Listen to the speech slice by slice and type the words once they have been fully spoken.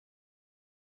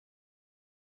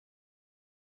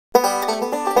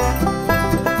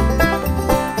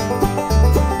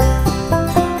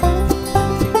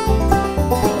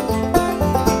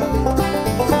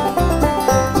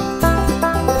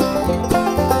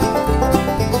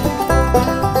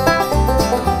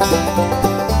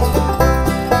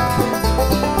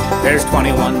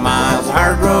21 miles of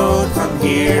hard road from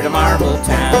here to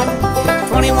Marbletown.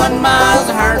 21 miles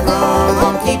of hard road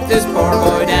won't keep this poor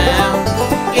boy down.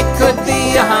 It could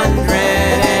be 100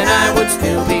 and I would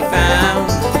still be found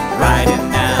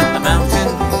riding down the mountain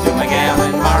to my gal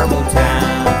in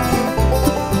Marbletown.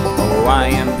 Oh, I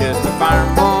am just a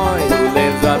farm boy who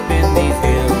lives up in these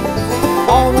hills.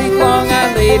 All week long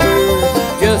I labor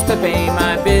just to pay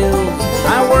my bills.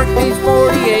 I work these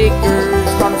 40 acres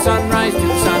from sunrise to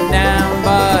sundown,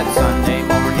 but Sunday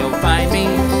morning you'll find me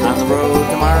on the road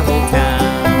to Marbletown.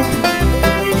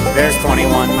 There's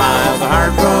 21 miles of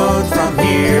hard road from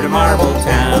here to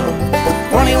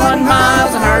Marbletown. 21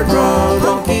 miles of hard road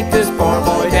won't keep this poor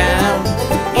boy down.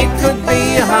 It could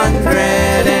be 100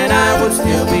 and I would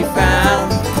still be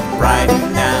found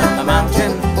riding down the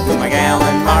mountain to my gal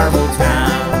in Marbletown.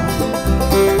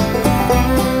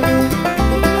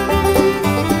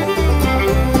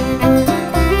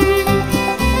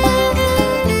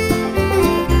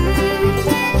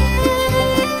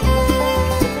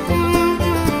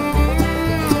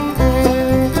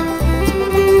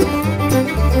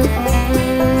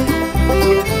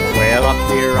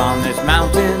 On this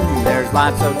mountain, there's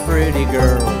lots of pretty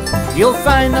girls. You'll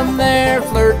find them there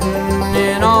flirting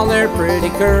in all their pretty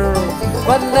curls.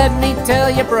 But let me tell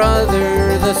you,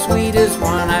 brother, the sweetest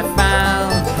one I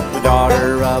found, the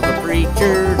daughter of a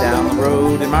preacher down the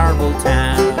road in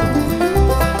Marbletown.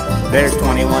 There's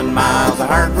 21 miles of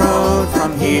hard road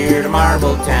from here to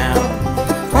Marbletown.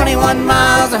 21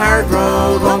 miles of hard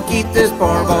road won't keep this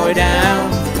poor boy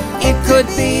down. It could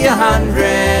be 100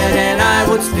 and I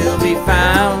would still be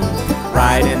found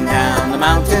riding down the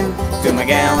mountain to my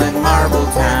gal in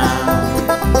Marbletown.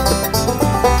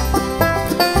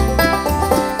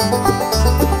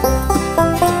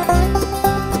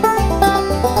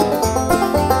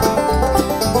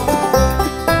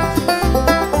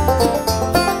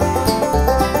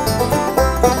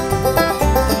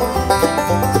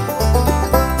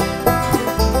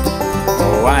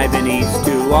 Oh, I've been east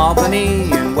to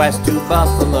Albany and west to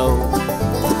Buffalo,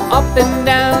 up and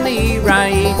down the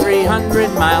Erie, 300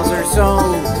 miles or so.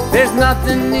 There's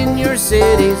nothing in your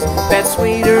cities that's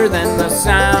sweeter than the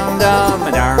sound of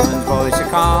my darling's voice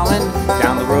a-calling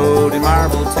down the road in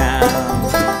Marbletown.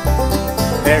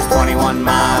 There's 21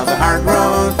 miles of hard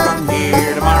road from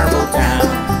here to Marbletown.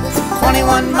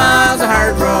 21 miles of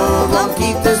hard road won't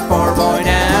keep this poor boy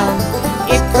down.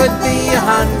 It could be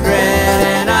 100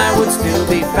 and I would still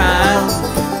be found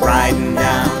riding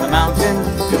down the mountain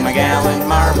to my gal in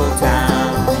Marbletown.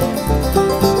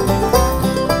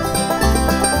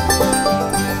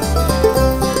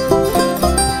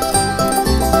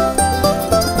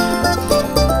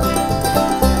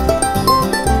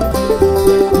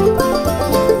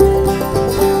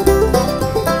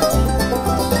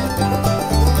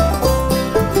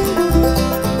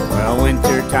 Well,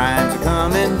 winter times are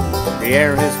coming, the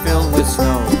air is filled with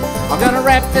snow. I'm gonna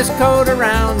wrap this coat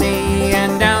around me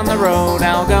and down the road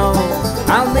I'll go.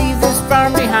 I'll leave this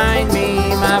farm behind me,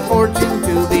 my fortune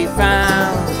to be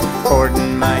found,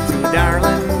 courting my true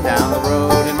darling down the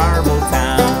road in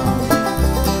Marbletown.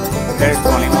 There's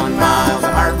 21 miles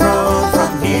of hard road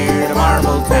from here to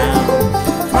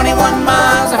Marbletown. 21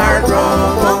 miles